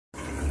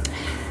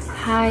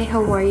Hi,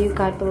 how are you?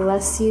 God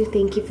bless you.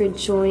 Thank you for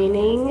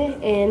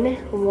joining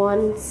in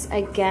once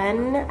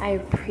again. I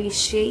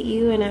appreciate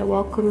you and I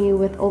welcome you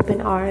with open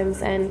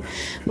arms and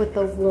with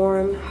a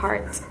warm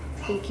heart.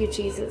 Thank you,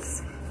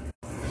 Jesus.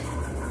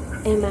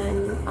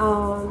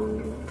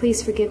 Amen.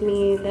 Please forgive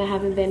me that I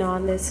haven't been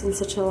on this in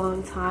such a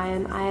long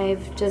time.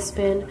 I've just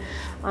been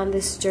on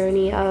this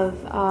journey of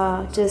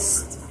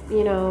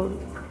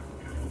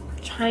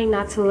trying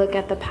not to look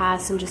at the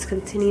past and just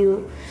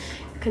continuing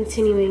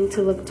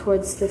to look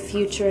towards the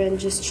future and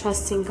just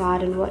trusting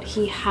God and what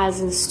He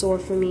has in store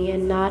for me,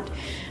 and not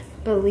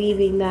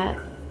believing that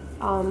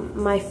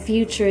my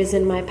future is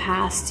in my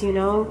past.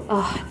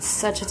 It's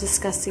such a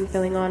disgusting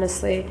feeling,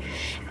 honestly.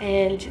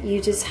 And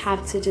you just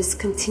have to just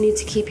continue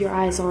to keep your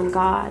eyes on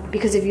God,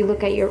 because if you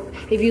look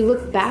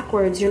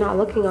backwards, you're not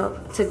looking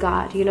up to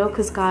God,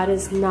 because God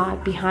is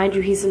not behind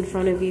you, He's in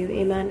front of you.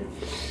 Amen.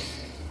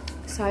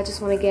 So I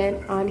just want to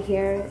get on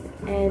here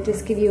and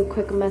just give you a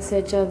quick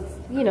message of,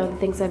 the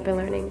things I've been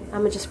learning.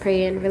 I'm going to just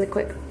pray in really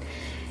quick.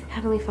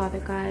 Heavenly Father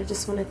God, I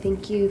just want to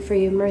thank you for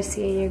your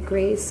mercy and your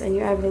grace and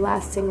your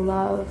everlasting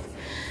love.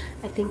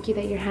 I thank you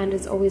that your hand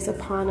is always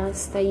upon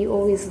us, that you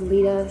always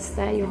lead us,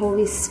 that your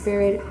Holy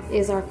Spirit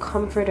is our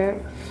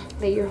comforter,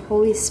 that your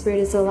Holy Spirit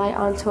is a light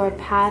onto our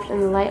path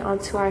and a light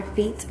onto our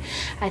feet.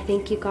 I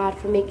thank you, God,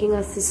 for making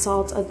us the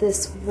salt of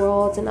this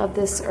world and of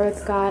this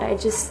earth, God. I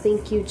just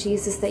thank you,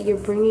 Jesus, that you're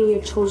bringing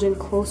your children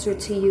closer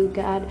to you,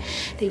 God,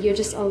 that you're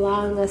just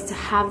allowing us to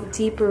have a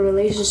deeper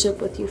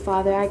relationship with you,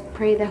 Father. I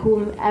pray that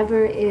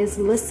whomever is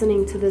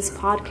listening to this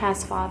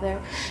podcast,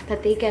 Father,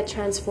 that they get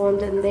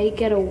transformed and they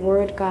get a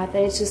word, God,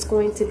 that it's just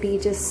going to be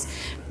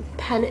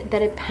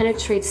that it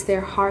penetrates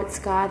their hearts,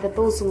 God, that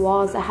those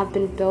walls that have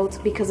been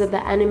built because of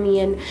the enemy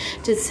and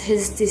just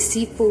his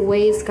deceitful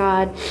ways,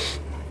 God,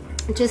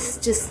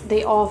 just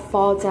they all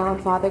fall down,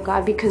 Father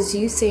God, because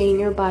you say in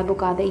your Bible,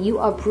 God, that you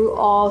uproot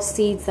all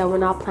seeds that were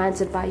not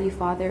planted by you,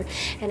 Father.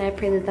 And I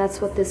pray that that's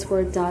what this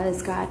word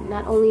does, God,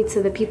 not only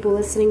to the people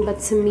listening, but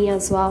to me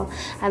as well.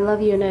 I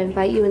love you and I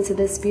invite you into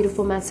this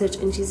beautiful message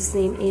in Jesus'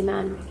 name.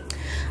 Amen.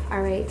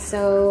 All right,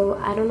 so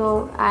I don't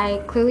know,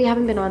 I clearly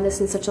haven't been on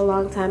this in such a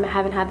long time. I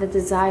haven't had the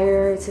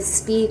desire to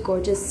speak or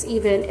just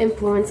even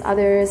influence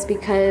others,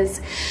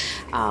 because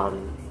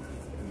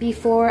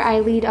before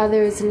I lead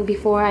others and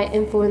before I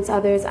influence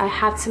others, I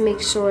have to make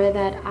sure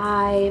that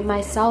I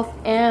myself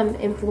am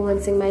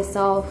influencing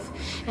myself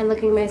and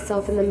looking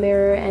myself in the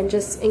mirror and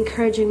just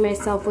encouraging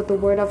myself with the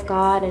Word of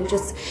God and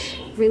just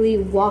really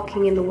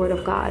walking in the Word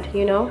of God,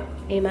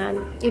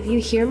 Amen. If you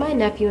hear my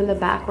nephew in the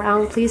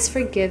background, please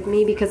forgive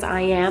me because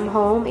I am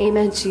home.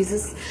 Amen,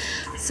 Jesus.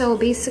 So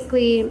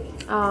basically,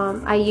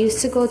 I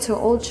used to go to an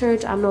old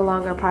church. I'm no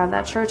longer a part of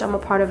that church. I'm a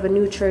part of a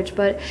new church.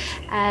 But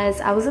as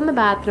I was in the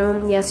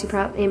bathroom, yes,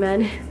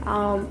 amen,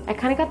 I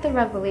kind of got the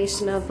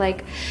revelation of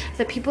like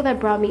the people that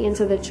brought me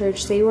into the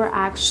church, they were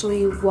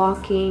actually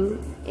walking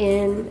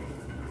in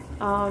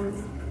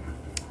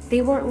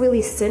they weren't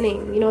really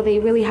sinning. They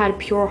really had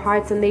pure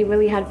hearts and they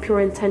really had pure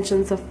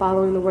intentions of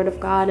following the Word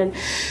of God. And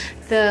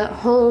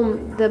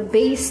the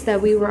base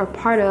that we were a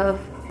part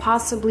of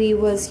possibly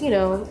was,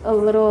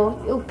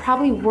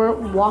 probably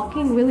weren't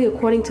walking really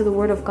according to the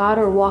Word of God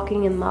or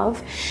walking in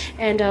love.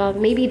 And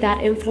maybe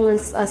that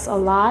influenced us a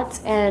lot.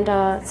 And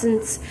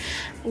since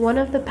one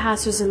of the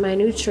pastors in my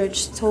new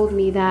church told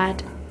me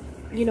that,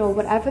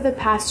 whatever the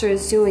pastor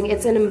is doing,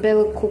 it's an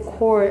umbilical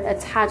cord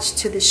attached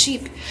to the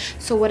sheep.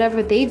 So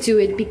whatever they do,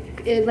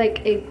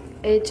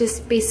 it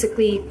just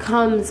basically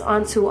comes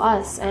onto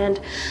us. And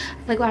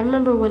I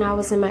remember when I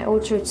was in my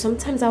old church,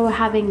 sometimes I would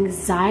have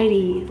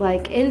anxiety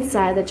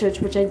inside the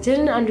church, which I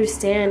didn't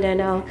understand.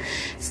 And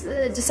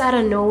just out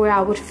of nowhere,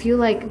 I would feel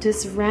like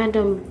these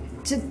random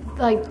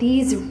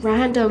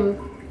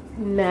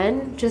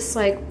men,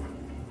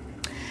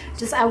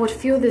 I would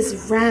feel this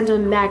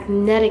random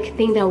magnetic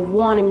thing that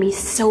wanted me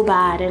so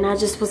bad, and I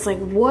just was like,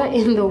 what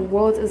in the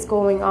world is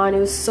going on? It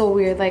was so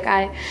weird.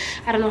 I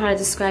don't know how to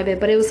describe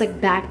it, but it was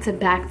back to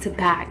back to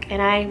back,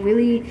 and I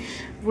really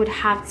would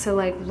have to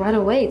run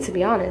away, to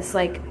be honest,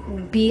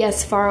 be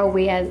as far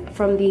away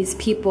from these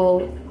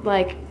people,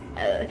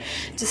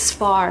 just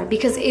far,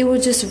 because it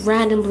would just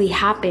randomly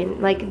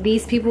happen.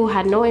 These people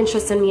had no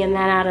interest in me, and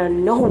then out of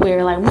nowhere,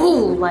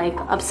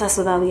 obsessed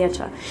with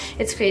Aliecha.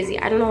 It's crazy.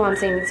 I don't know why I'm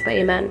saying this, but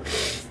amen.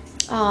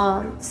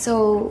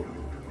 So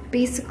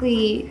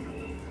basically,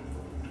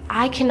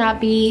 I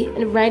cannot be,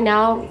 right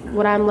now,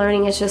 what I'm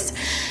learning is just,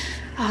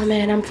 oh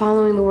man, I'm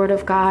following the Word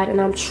of God and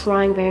I'm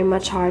trying very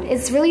much hard.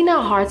 It's really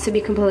not hard, to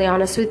be completely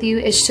honest with you.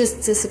 It's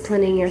just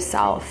disciplining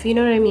yourself. You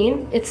know what I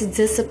mean? It's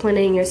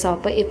disciplining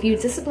yourself. But if you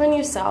discipline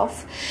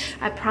yourself,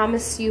 I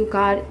promise you,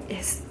 God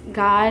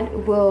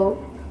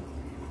will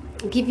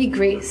give you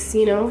grace.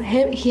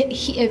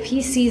 If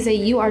he sees that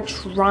you're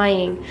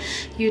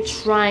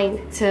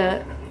trying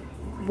to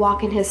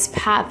walk in his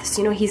paths,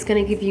 he's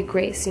going to give you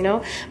grace,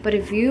 But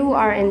if you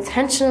are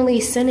intentionally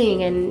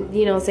sinning and,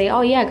 say,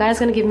 oh yeah, God's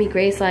going to give me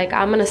grace, like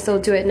I'm going to still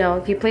do it. No,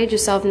 if you played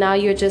yourself, now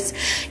you're just,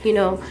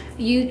 you're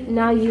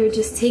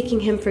just taking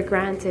him for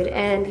granted.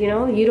 And,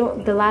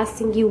 the last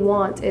thing you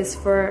want is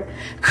for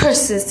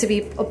curses to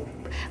be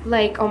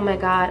like, oh my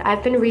God,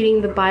 I've been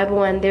reading the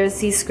Bible and there's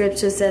these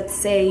scriptures that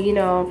say,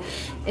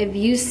 if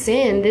you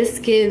sin, this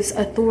gives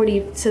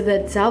authority to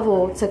the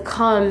devil to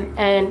come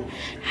and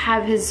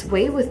have his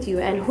way with you.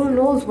 And who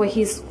knows what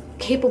he's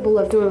capable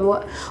of doing,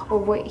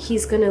 what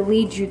he's going to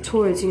lead you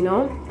towards,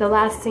 The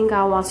last thing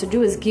God wants to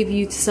do is give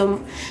you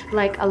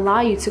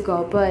allow you to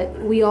go. But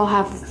we all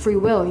have free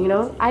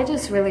will, I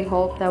just really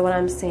hope that what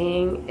I'm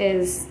saying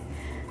is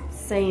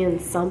saying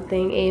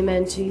something.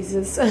 Amen,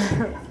 Jesus.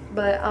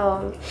 But,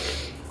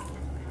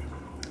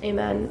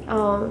 amen.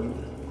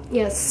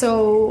 Yes,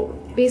 so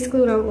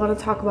basically what I want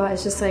to talk about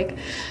is just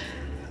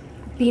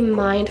be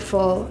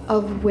mindful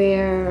of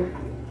where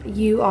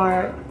you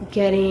are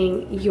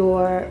getting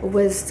your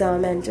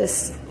wisdom and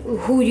just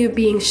who you're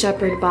being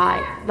shepherded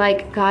by.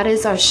 Like, God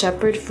is our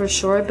shepherd for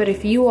sure, but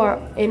if you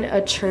are in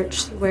a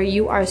church where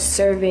you are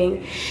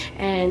serving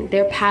and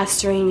they're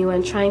pastoring you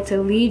and trying to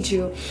lead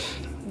you,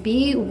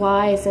 be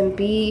wise and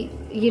be,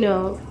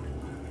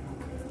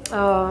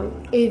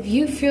 if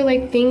you feel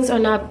like things are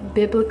not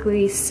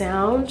biblically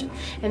sound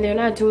and they're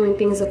not doing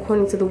things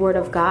according to the word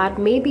of God,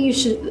 maybe you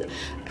should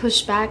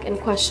push back and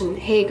question,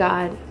 hey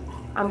God,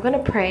 I'm going to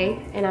pray,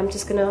 and I'm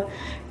just going to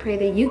pray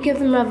that you give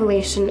them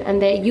revelation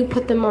and that you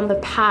put them on the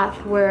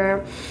path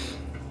where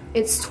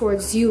it's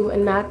towards you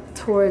and not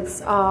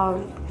towards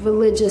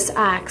religious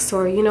acts,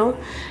 or,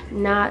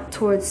 not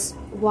towards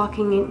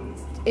walking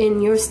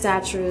in your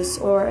statutes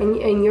or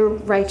in your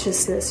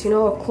righteousness,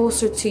 or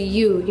closer to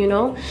you,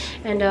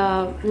 and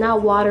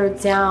not watered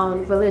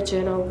down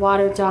religion or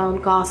watered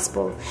down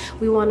gospel.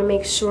 We want to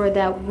make sure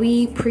that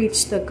we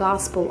preach the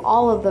gospel,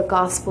 all of the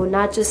gospel,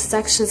 not just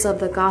sections of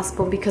the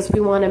gospel, because we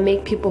want to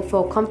make people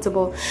feel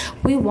comfortable.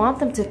 We want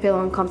them to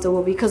feel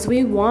uncomfortable because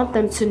we want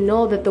them to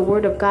know that the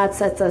word of God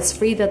sets us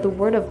free, that the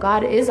word of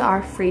God is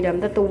our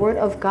freedom, that the word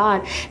of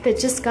God, that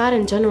just God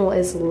in general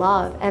is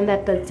love, and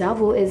that the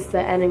devil is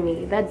the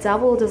enemy. That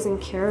devil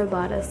doesn't care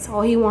about us.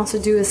 All he wants to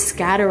do is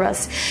scatter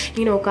us.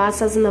 God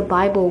says in the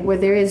Bible, where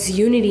there is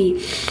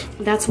unity,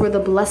 that's where the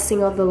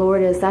blessing of the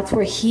Lord is. That's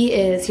where he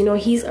is.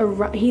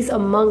 He's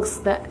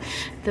amongst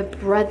the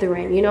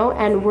brethren,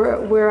 and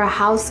where a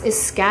house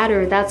is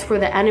scattered, that's where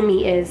the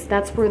enemy is.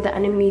 That's where the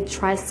enemy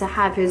tries to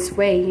have his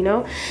way,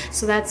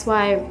 So that's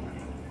why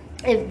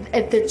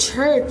if the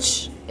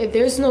church, if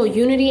there's no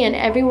unity and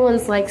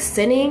everyone's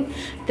sinning,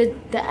 the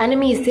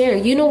enemy is there.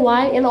 You know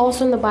why? And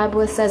also in the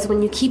Bible it says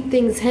when you keep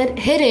things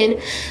hidden,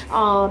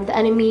 the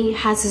enemy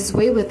has his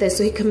way with it,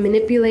 so he can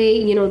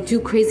manipulate, do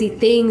crazy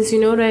things, you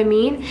know what I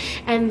mean?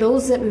 And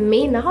those that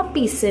may not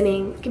be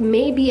sinning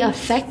may be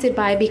affected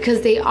by it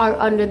because they are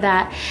under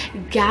that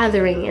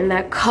gathering and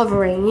that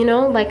covering,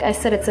 like I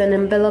said, it's an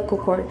umbilical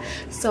cord.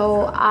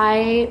 So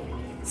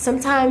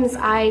sometimes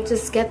I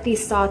just get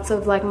these thoughts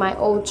of my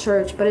old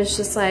church, but it's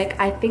just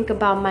I think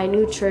about my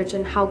new church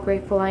and how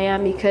grateful I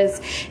am because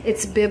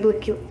it's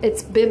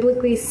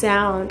biblically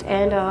sound,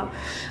 and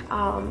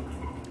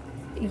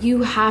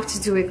you have to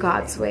do it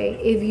God's way.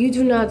 If you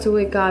do not do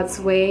it God's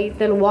way,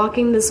 then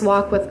walking this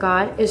walk with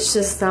God, it's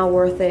just not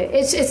worth it.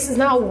 It's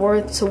not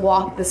worth to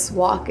walk this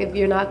walk if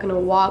you're not going to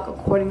walk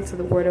according to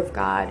the word of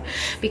God,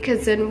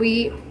 because then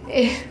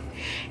it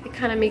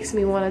kind of makes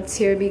me want to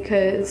tear,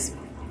 because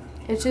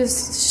it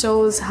just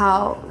shows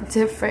how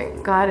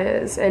different God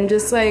is, and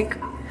just it's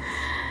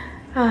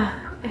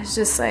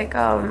just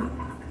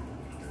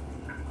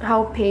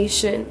how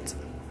patient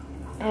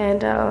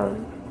and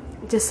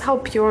just how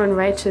pure and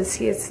righteous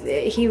he is.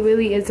 He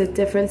really is a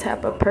different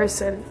type of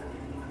person,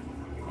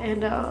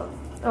 and a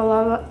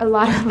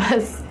lot of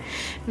us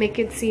make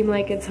it seem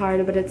like it's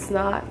hard, but it's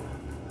not.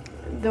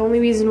 The only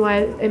reason why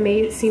it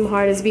may seem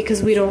hard is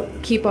because we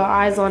don't keep our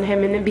eyes on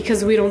him, and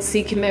because we don't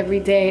seek him every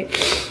day.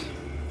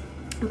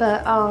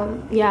 But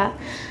yeah,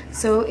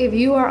 so if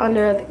you are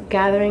under a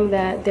gathering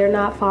that they're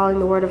not following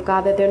the word of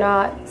God, that they're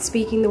not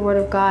speaking the word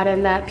of God,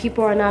 and that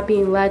people are not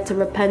being led to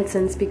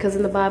repentance, because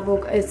in the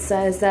Bible it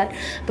says that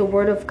the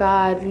word of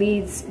God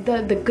leads,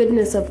 the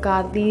goodness of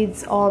God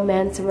leads all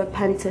men to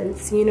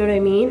repentance, you know what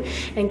I mean?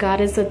 And God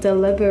is a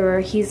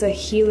deliverer, he's a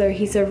healer,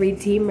 he's a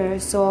redeemer.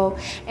 So,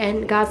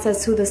 and God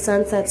says who the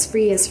Son sets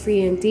free is free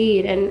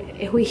indeed, and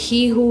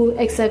he who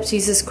accepts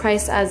Jesus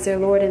Christ as their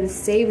Lord and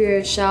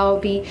Savior shall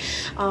be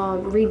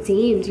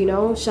redeemed,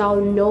 shall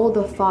know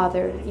the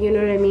Father, you know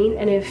what I mean?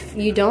 And if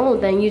you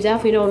don't, then you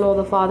definitely don't know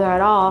the Father at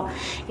all.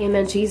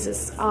 Amen,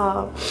 Jesus.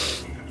 So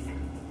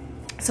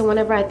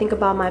whenever I think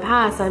about my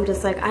past, I'm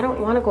just I don't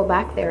want to go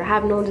back there. I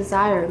have no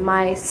desire.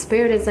 My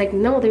spirit is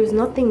no, there's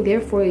nothing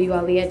there for you,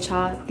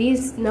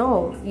 Aliyah.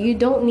 No, you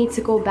don't need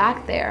to go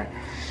back there.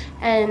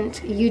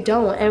 And you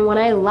don't. And when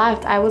I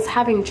left, I was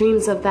having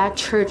dreams of that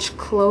church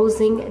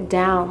closing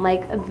down.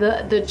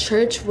 The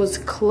church was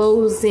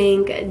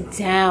closing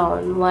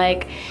down.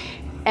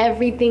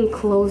 everything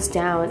closed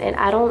down. And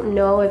I don't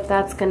know if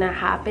that's gonna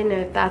happen or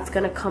if that's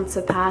gonna come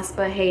to pass,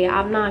 but hey,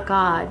 I'm not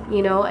God,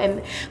 you know,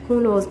 and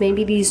who knows,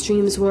 maybe these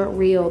dreams weren't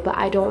real, but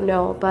I don't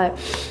know. But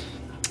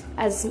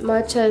as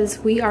much as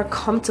we are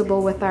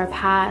comfortable with our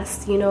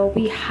past, you know,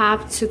 we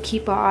have to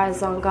keep our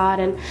eyes on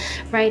God. And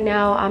right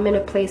now I'm in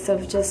a place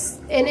of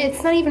just, and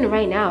it's not even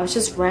right now, it's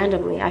just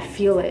randomly, I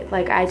feel it.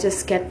 Like I just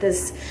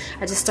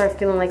start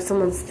feeling like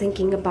someone's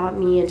thinking about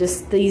me, and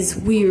just these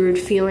weird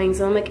feelings.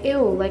 And I'm like, ew,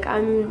 like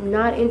I'm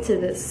not into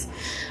this.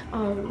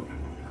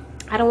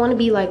 I don't want to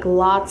be like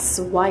Lot's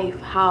wife,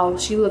 how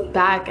she looked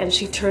back and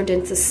she turned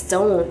into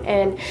stone.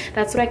 And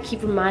that's what I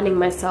keep reminding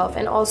myself,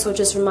 and also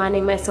just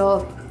reminding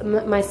myself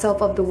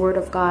of the word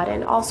of God.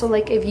 And also,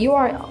 like, if you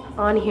are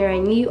on here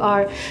and you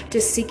are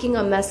just seeking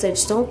a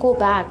message, don't go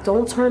back,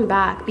 don't turn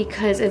back,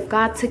 because if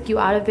God took you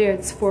out of there,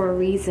 it's for a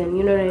reason.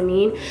 You know what I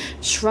mean?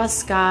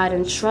 Trust God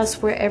and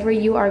trust wherever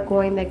you are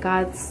going that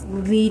God's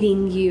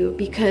leading you,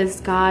 because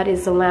God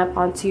is the lamp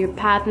onto your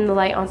path and the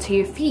light onto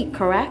your feet,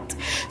 correct?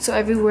 So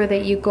everywhere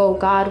that you go,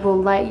 God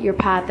will light your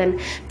path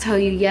and tell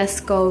you, yes,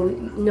 go,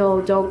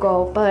 no, don't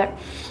go. But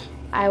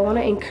I want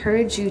to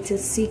encourage you to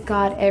seek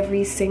God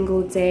every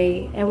single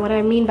day. And what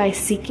I mean by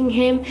seeking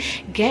him,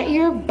 get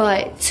your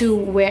butt to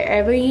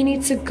wherever you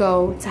need to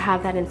go to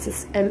have that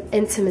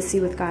intimacy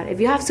with God. If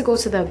you have to go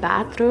to the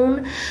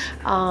bathroom,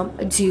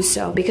 do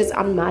so, because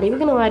I'm not even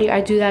gonna lie to you,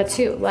 I do that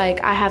too.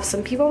 Like, I have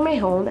some people in my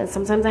home and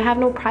sometimes I have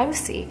no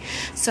privacy,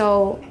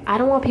 so I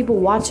don't want people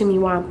watching me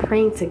while I'm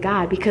praying to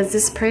God, because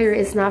this prayer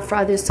is not for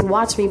others to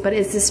watch me, but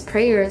it's this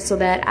prayer so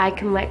that I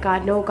can let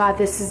God know, God,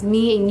 this is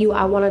me and you,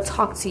 I want to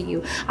talk to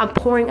you, I'm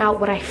pouring out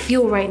what I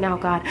feel right now,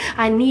 God.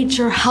 I need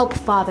your help,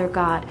 Father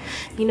God.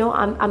 You know,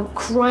 I'm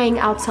crying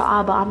out to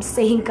Abba. I'm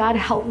saying, God,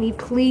 help me,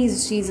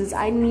 please, Jesus.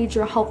 I need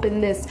your help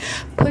in this.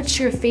 Put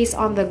your face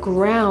on the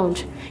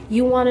ground.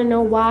 You want to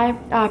know why?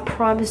 I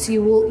promise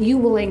you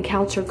will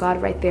encounter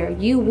God right there.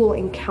 You will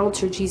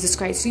encounter Jesus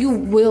Christ. You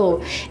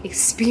will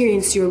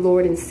experience your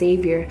Lord and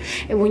Savior.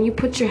 And when you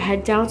put your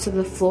head down to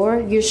the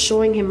floor, you're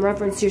showing him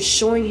reverence. You're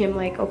showing him,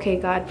 like, okay,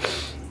 God,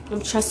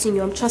 I'm trusting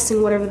you. I'm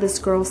trusting whatever this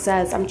girl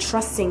says. I'm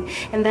trusting.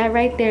 And that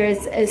right there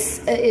is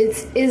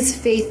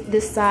faith the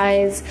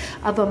size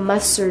of a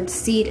mustard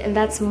seed. And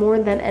that's more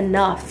than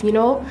enough, you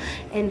know?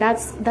 And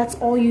that's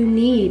all you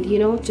need, you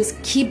know?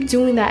 Just keep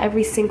doing that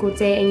every single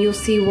day and you'll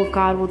see what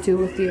God will do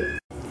with you.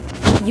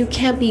 You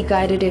can't be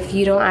guided if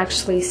you don't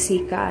actually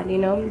seek God, you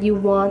know? You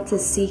want to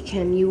seek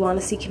him. You want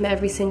to seek him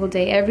every single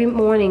day. Every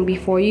morning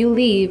before you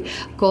leave,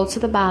 go to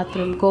the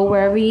bathroom, go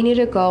wherever you need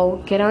to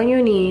go, get on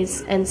your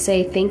knees and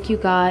say, thank you,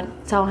 God.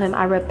 Tell him,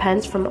 I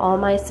repent from all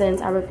my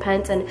sins. I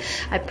repent, and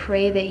I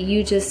pray that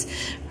you just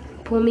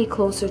pull me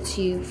closer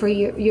to you, for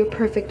your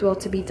perfect will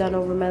to be done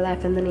over my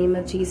life in the name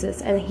of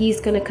Jesus. And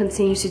he's going to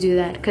continue to do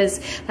that,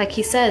 because like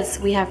he says,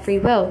 we have free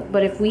will.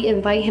 But if we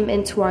invite him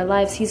into our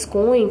lives, he's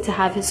going to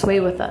have his way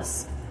with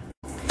us.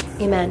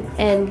 Amen.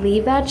 And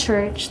leave that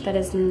church that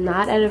is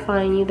not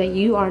edifying you, that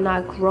you are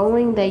not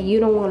growing, that you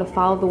don't want to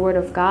follow the word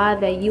of God,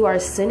 that you are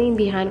sinning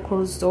behind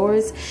closed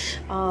doors.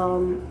 I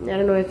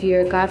don't know if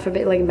you're, God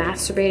forbid, like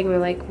masturbating or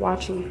like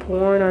watching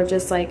porn, or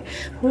just like,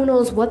 who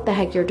knows what the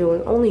heck you're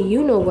doing. Only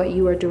you know what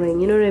you are doing.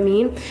 You know what I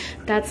mean?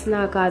 That's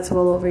not God's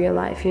will over your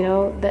life. You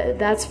know,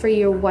 that's for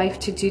your wife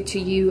to do to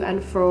you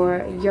and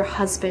for your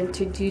husband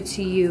to do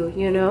to you.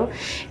 You know,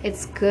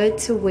 it's good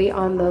to wait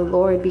on the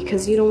Lord,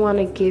 because you don't want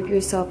to give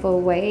yourself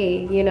away.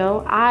 You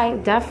know,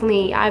 I've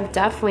definitely gone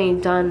through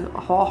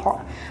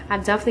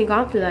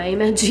that.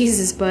 Amen,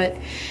 Jesus. But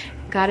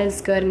God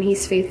is good and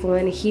he's faithful,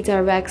 and he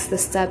directs the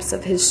steps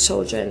of his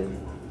children.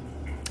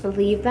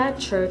 Leave that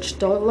church,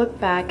 don't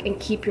look back, and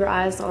keep your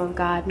eyes on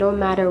God no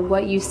matter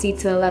what you see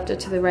to the left or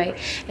to the right,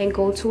 and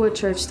go to a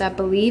church that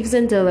believes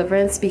in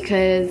deliverance,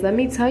 because let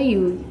me tell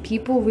you,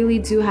 people really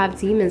do have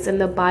demons. In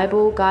the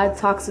Bible, God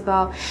talks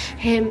about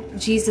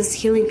Jesus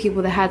healing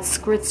people that had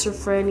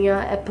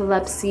schizophrenia,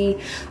 epilepsy,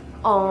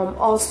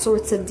 all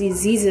sorts of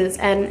diseases.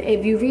 And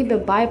if you read the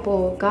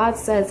Bible, God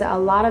says that a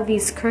lot of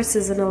these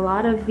curses and a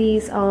lot of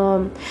these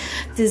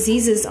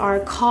diseases are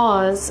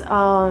caused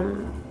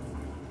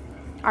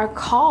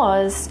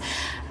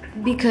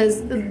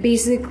because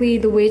basically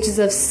the wages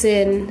of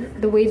sin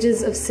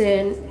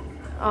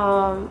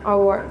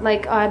are,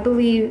 like, I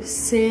believe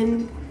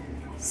sin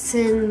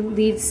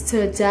leads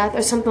to death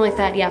or something like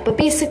that. Yeah, but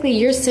basically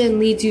your sin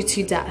leads you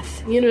to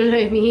death. You know what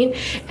I mean?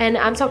 And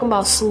I'm talking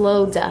about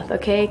slow death,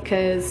 okay?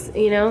 Because,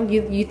 you know,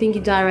 you think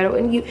you die right away.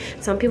 And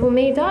some people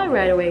may die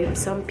right away.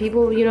 Some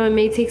people, you know, it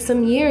may take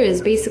some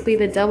years. Basically,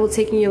 the devil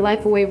taking your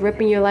life away,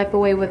 ripping your life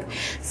away with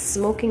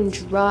smoking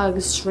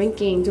drugs,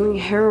 drinking, doing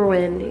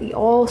heroin,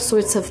 all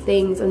sorts of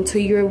things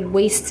until you're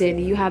wasted.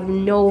 You have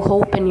no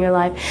hope in your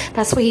life.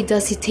 That's what he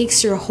does. He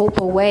takes your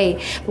hope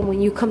away. But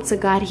when you come to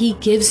God, he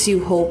gives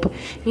you hope.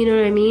 You know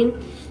what I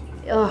mean?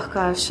 Oh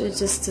gosh, it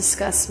just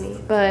disgusts me.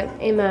 But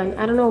amen.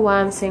 I don't know why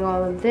I'm saying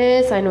all of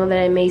this. I know that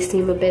I may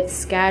seem a bit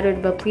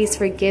scattered, but please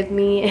forgive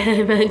me.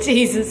 Amen,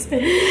 Jesus.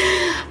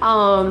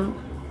 I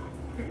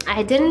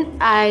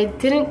didn't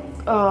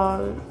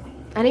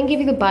I didn't give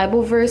you the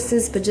Bible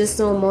verses, but just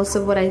know most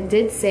of what I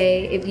did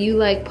say, if you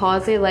like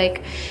pause it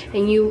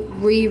and you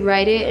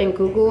rewrite it in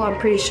Google, I'm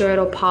pretty sure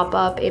it'll pop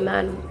up.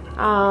 Amen.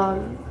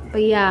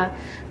 But yeah,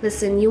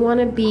 listen, you want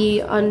to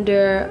be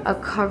under a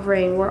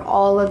covering where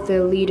all of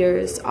the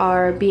leaders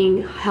are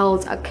being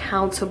held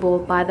accountable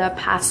by the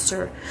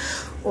pastor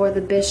or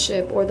the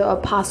bishop or the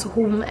apostle,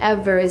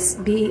 whomever is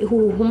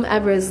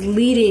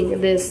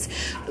leading this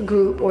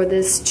group or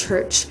this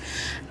church.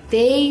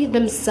 They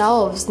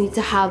themselves need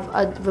to have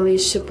a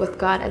relationship with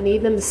God, and they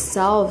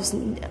themselves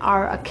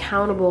are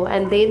accountable,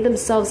 and they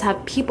themselves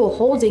have people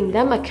holding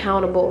them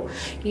accountable,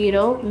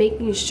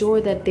 making sure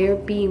that they're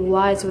being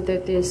wise with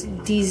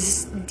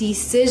these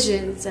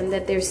decisions, and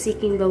that they're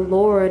seeking the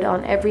Lord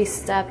on every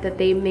step that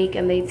they make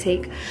and they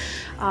take.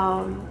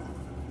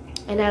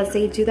 And as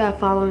they do that,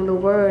 following the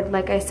word,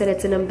 like I said,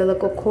 it's an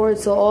umbilical cord.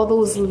 So all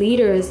those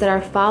leaders that are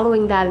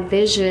following that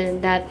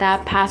vision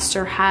that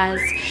pastor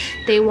has,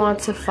 they want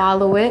to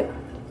follow it,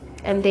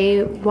 and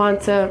they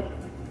want to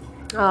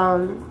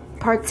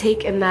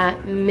partake in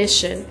that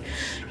mission.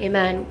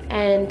 Amen.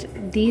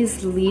 And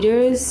these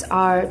leaders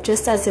are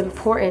just as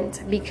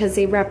important because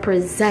they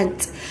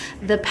represent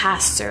the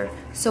pastor.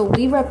 So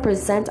we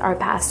represent our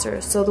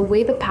pastors. So the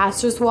way the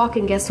pastors walk,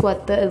 and guess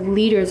what? The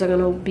leaders are going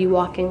to be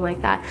walking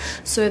like that.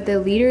 So if the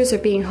leaders are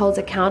being held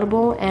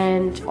accountable,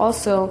 and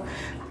also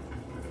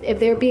if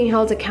they're being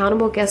held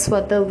accountable, guess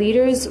what? The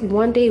leaders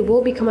one day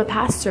will become a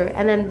pastor,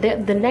 and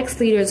then the next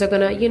leaders are going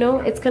to,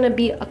 it's going to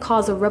be a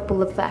cause of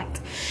ripple effect.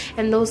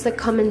 And those that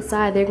come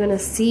inside, they're going to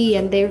see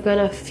and they're going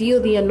to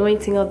feel the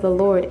anointing of the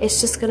Lord.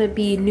 It's just going to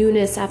be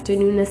newness after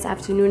newness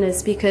after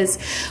newness, because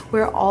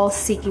we're all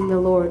seeking the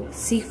Lord.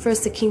 Seek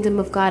first the kingdom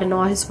of God and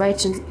all his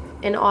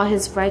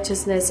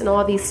righteousness, and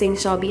all these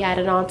things shall be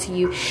added on to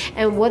you.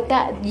 And what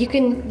that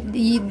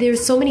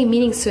there's so many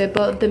meanings to it,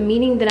 but the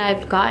meaning that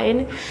I've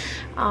gotten,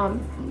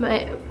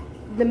 my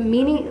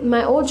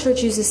old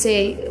church used to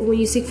say, when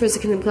you seek first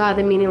the kingdom of God,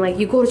 the meaning like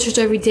you go to church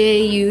every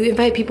day, you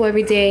invite people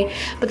every day.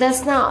 But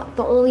that's not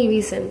the only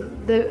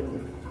reason.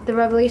 The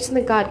revelation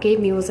that God gave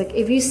me was like,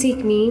 if you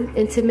seek me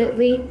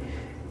intimately,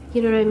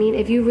 you know what I mean?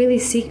 If you really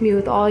seek me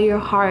with all your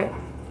heart,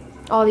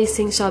 all these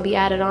things shall be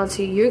added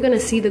onto you. You're going to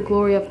see the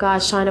glory of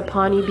God shine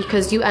upon you,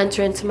 because you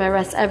enter into my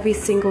rest every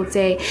single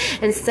day.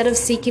 Instead of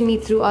seeking me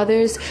through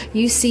others,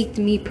 you seek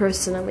me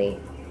personally.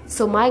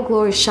 So my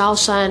glory shall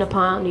shine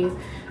upon you,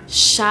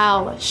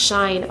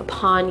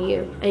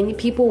 and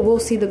people will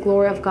see the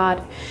glory of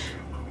God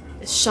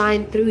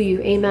shine through you.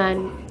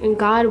 Amen. And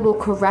God will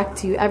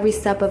correct you every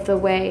step of the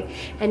way.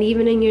 And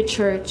even in your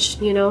church,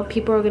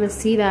 people are going to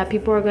see that.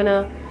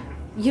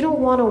 You don't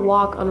want to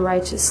walk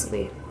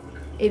unrighteously.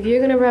 If you're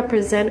going to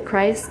represent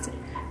Christ,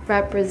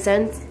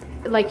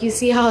 like you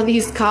see how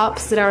these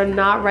cops that are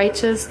not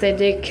righteous, that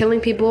they're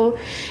killing people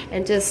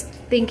and just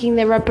thinking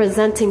they're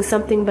representing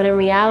something, but in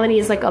reality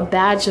it's like a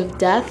badge of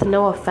death.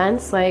 No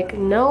offense.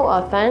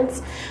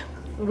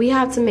 We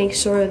have to make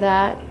sure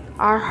that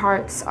our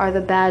hearts are the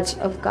badge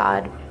of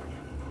God,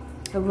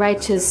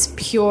 righteous,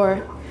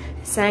 pure,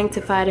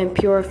 sanctified, and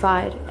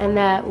purified, and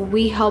that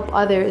we help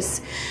others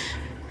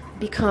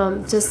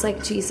become just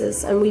like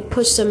Jesus, and we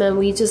push them and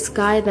we just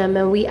guide them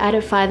and we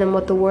edify them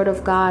with the word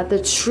of God,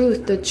 the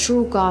truth, the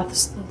true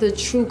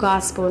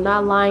gospel,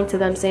 not lying to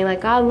them, saying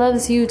like, God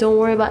loves you, don't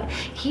worry about it.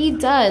 He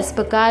does,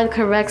 but God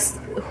corrects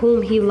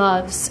whom he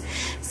loves.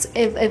 So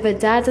if a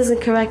dad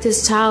doesn't correct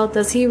his child,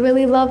 does he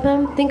really love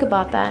him? Think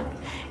about that.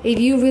 If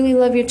you really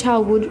love your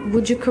child,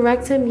 would you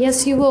correct him?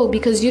 Yes, you will,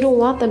 because you don't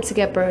want them to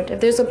get burned.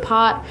 If there's a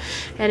pot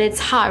and it's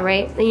hot,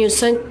 right, and your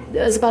son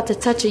is about to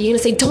touch it, you're going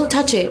to say, don't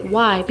touch it.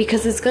 Why?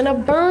 Because it's going to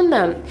burn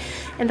them.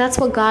 And that's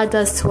what God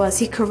does to us.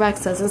 He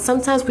corrects us. And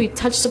sometimes we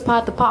touch the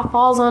pot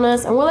falls on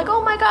us, and we're like,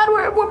 oh my God,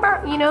 we're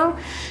burnt,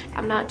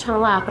 I'm not trying to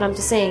laugh, but I'm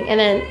just saying. And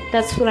then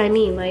that's what I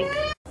mean. Like,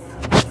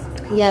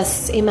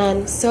 yes,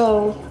 amen.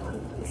 So,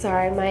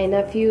 sorry, my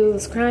nephew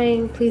is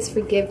crying. Please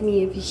forgive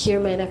me if you hear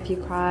my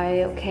nephew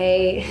cry,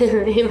 okay?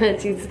 Amen,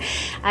 Jesus.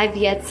 I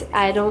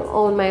don't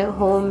own my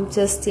home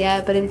just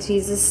yet, but in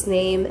Jesus'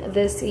 name,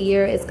 this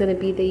year is going to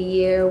be the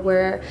year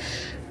where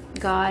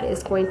God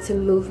is going to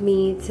move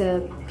me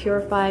to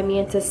purify me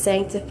and to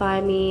sanctify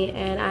me,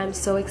 and I'm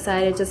so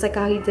excited, just like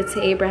how he did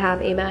to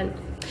Abraham. Amen.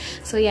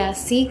 So yeah,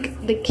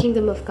 seek the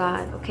kingdom of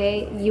God,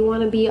 okay? You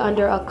want to be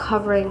under a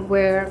covering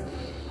where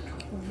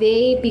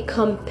they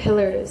become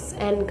pillars,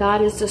 and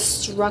God is the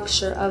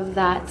structure of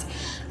that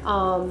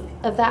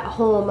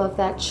home, of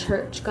that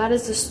church. God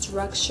is the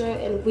structure,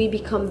 and we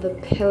become the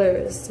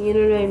pillars. You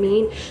know what I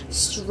mean?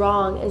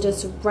 Strong and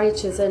just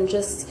righteous, and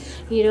just,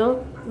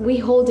 we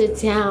hold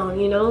it down.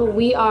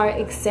 We are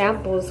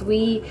examples.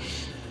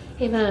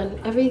 Amen.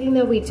 Everything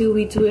that we do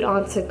it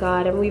unto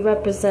God, and we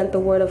represent the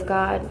word of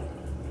God.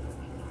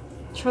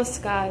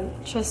 Trust God.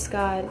 Trust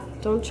God.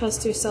 Don't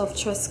trust yourself.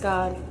 Trust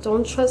God.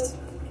 Don't trust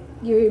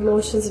your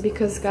emotions,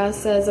 because God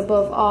says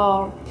above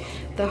all,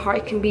 the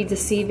heart can be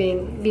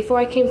deceiving. Before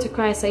I came to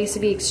Christ, I used to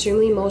be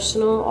extremely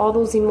emotional. All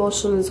those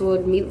emotions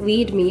would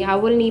lead me. I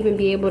wouldn't even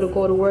be able to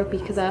go to work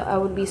because I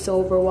would be so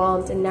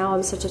overwhelmed. And now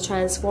I'm such a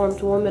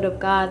transformed woman of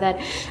God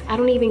that I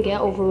don't even get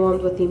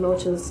overwhelmed with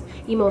emotions.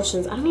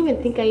 I don't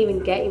even think I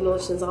even get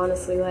emotions,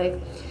 honestly. Like,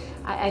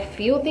 I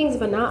feel things,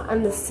 but not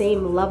on the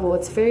same level.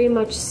 It's very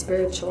much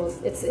spiritual.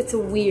 It's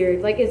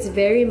weird. Like, it's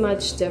very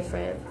much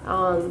different.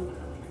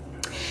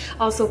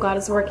 Also, God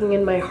is working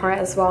in my heart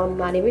as well. I'm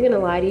not even gonna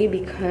lie to you,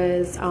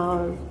 because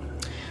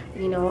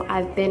you know,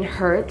 I've been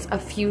hurt a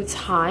few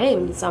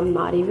times. I'm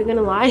not even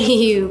gonna lie to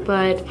you,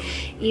 but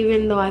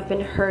even though I've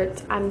been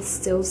hurt, I'm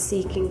still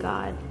seeking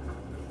God.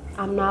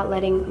 I'm not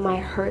letting my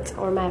hurt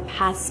or my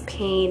past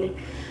pain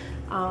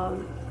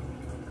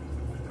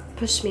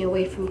push me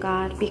away from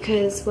God,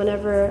 because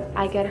whenever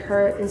I get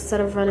hurt,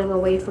 instead of running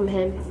away from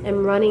Him,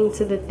 I'm running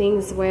to the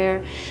things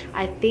where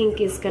I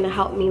think is going to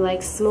help me,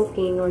 like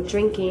smoking or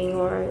drinking,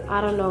 or I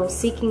don't know,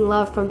 seeking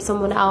love from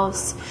someone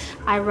else.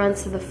 I run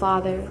to the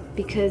Father,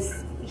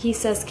 because He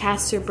says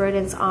cast your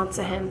burdens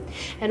onto Him,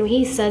 and when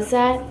He says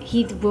that,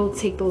 He will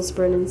take those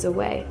burdens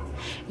away.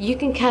 You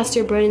can cast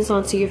your burdens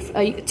onto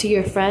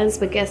your friends,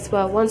 but guess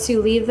what? Once you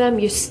leave them,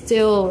 you're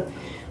still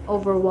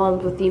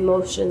overwhelmed with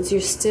emotions.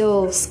 You're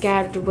still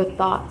scattered with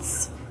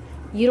thoughts.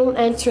 You don't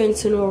enter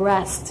into no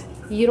rest.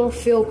 You don't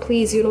feel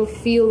pleased. You don't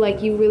feel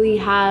like you really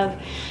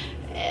have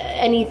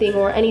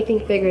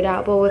anything figured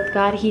out. But with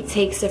God, He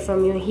takes it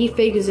from you. He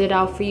figures it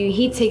out for you.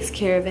 He takes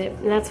care of it,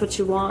 and that's what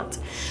you want.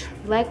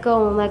 Let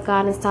go and let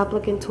God, and stop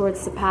looking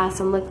towards the past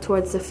and look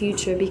towards the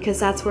future, because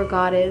that's where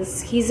God is.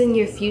 He's in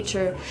your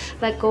future.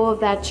 Let go of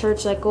that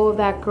church, let go of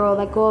that girl,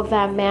 let go of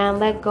that man,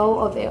 let go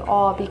of it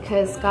all,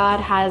 because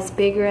God has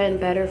bigger and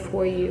better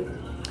for you.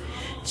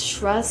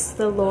 Trust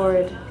the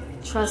Lord.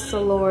 Trust the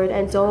Lord,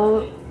 and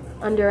don't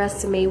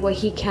underestimate what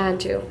He can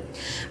do.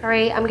 All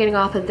right, I'm getting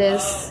off of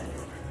this.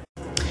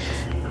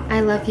 I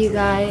love you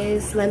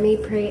guys. Let me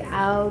pray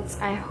out.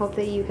 I hope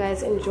that you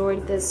guys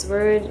enjoyed this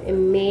word. It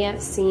may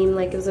have seemed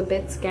like it was a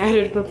bit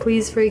scattered, but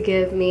please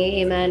forgive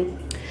me. Amen.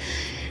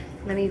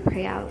 Let me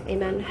pray out.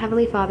 Amen.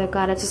 Heavenly Father,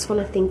 God, I just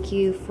want to thank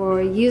you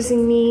for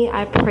using me.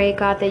 I pray,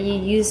 God, that you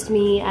used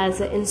me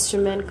as an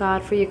instrument,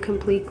 God, for your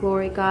complete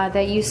glory, God,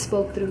 that you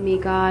spoke through me,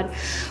 God.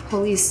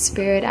 Holy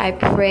Spirit, I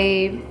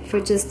pray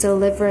for just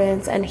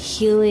deliverance and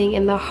healing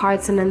in the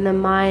hearts and in the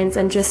minds,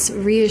 and just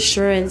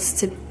reassurance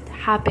to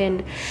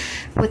happen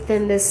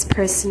within this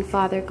person,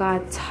 Father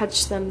God.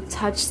 Touch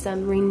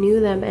them, renew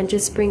them, and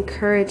just bring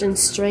courage and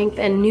strength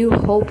and new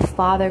hope,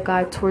 Father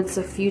God, towards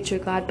the future,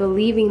 God,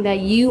 believing that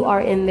you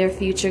are in their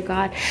future,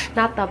 God,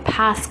 not the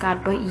past,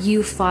 God, but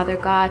you, Father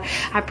God.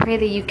 I pray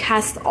that you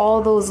cast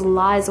all those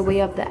lies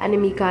away of the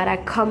enemy, God. I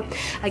come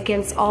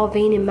against all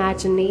vain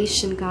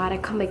imagination, God. I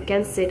come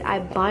against it. I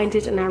bind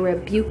it and I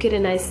rebuke it,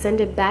 and I send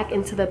it back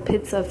into the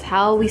pits of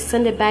hell. We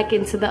send it back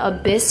into the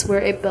abyss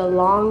where it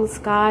belongs,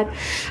 God.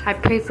 I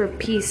pray for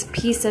peace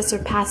that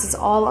surpasses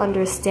all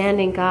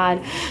understanding,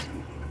 God.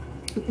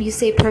 You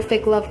say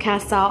perfect love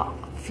casts out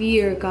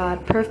fear,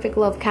 God. Perfect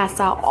love casts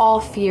out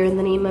all fear in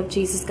the name of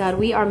Jesus, God.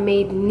 We are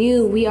made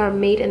new. We are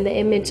made in the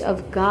image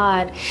of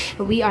God.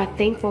 And we are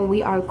thankful and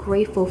we are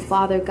grateful,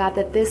 Father God,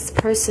 that this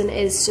person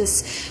is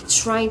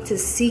just trying to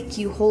seek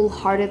you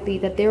wholeheartedly,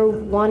 that they're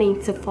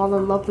wanting to fall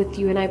in love with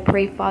you. And I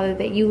pray, Father,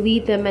 that you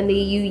lead them and that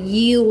you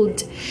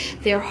yield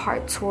their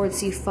heart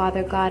towards you,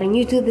 Father God. And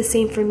you do the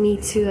same for me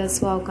too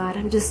as well, God.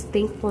 I'm just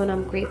thankful and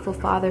I'm grateful,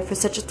 Father, for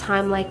such a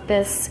time like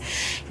this.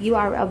 You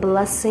are a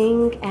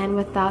blessing, and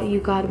without you,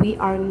 God, we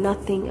are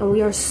nothing, and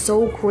we are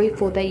so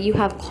grateful that you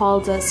have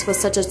called us for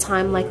such a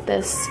time like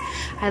this.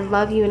 I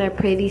love you, and I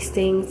pray these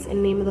things in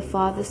the name of the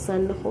Father,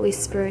 Son, and the Holy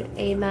Spirit.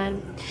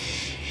 Amen.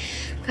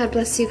 God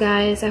bless you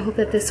guys. I hope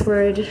that this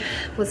word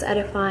was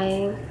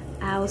edifying.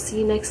 I will see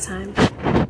you next time.